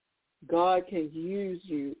Spirit, God can use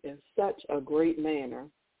you in such a great manner.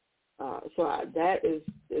 That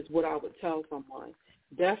is what I would tell someone.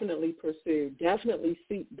 Definitely pursue. Definitely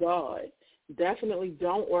seek God. Definitely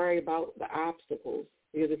don't worry about the obstacles,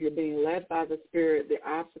 because if you're being led by the Spirit, the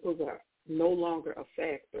obstacles are no longer a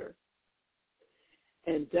factor.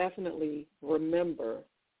 And definitely remember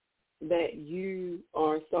that you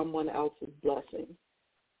are someone else's blessing.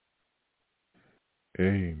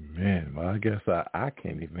 Amen. Well, I guess I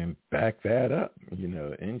can't even back that up.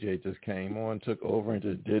 NJ just came on, took over, and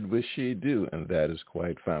just did what she do, and that is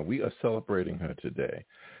quite fine. We are celebrating her today.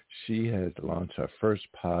 She has launched her first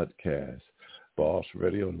podcast, Boss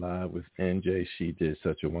Radio Live with NJ. She did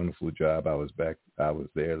such a wonderful job. I was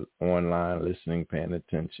there online listening, paying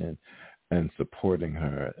attention, and supporting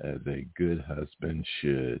her as a good husband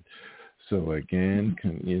should. So again,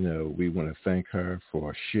 we want to thank her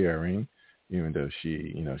for sharing, even though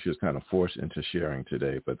she was kind of forced into sharing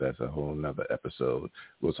today, but that's a whole nother episode.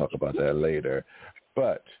 We'll talk about that later.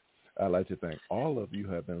 But I'd like to thank all of you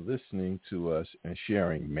who have been listening to us and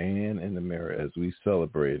sharing Man in the Mirror as we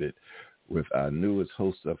celebrated with our newest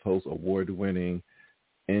host of hosts, award-winning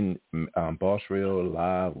Boss Rail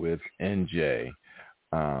Live with NJ.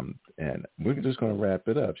 And we're just going to wrap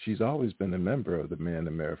it up. She's always been a member of the Man in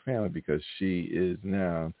the Mirror family because she is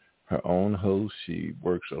now her own host. She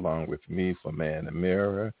works along with me for Man in the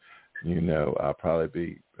Mirror. I'll probably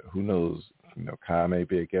be, who knows, Kai may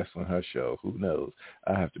be a guest on her show. Who knows?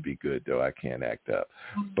 I have to be good, though. I can't act up.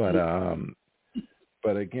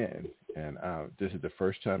 But again, and this is the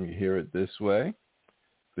first time you hear it this way.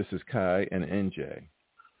 This is Kai and NJ.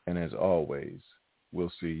 And as always,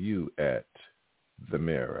 we'll see you at the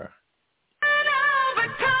Mirror.